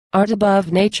Art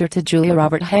above nature to Julia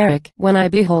Robert Herrick. When I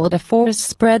behold a forest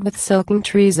spread with silken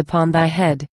trees upon thy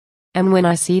head, and when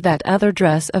I see that other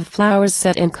dress of flowers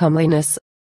set in comeliness,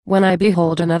 when I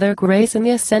behold another grace in the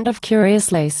ascent of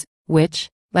curious lace, which,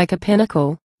 like a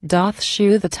pinnacle, doth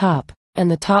shew the top, and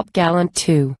the top gallant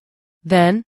too.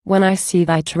 Then, when I see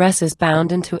thy tresses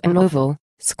bound into an oval,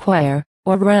 square,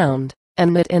 or round,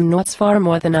 and knit in knots far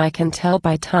more than I can tell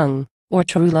by tongue, or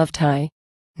true love tie.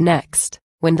 Next,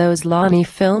 when those lawny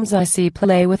films I see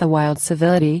play with a wild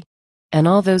civility, and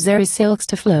all those airy silks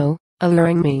to flow,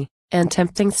 alluring me, and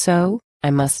tempting so,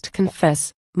 I must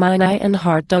confess, mine eye and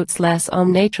heart dotes less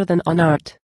on nature than on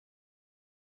art.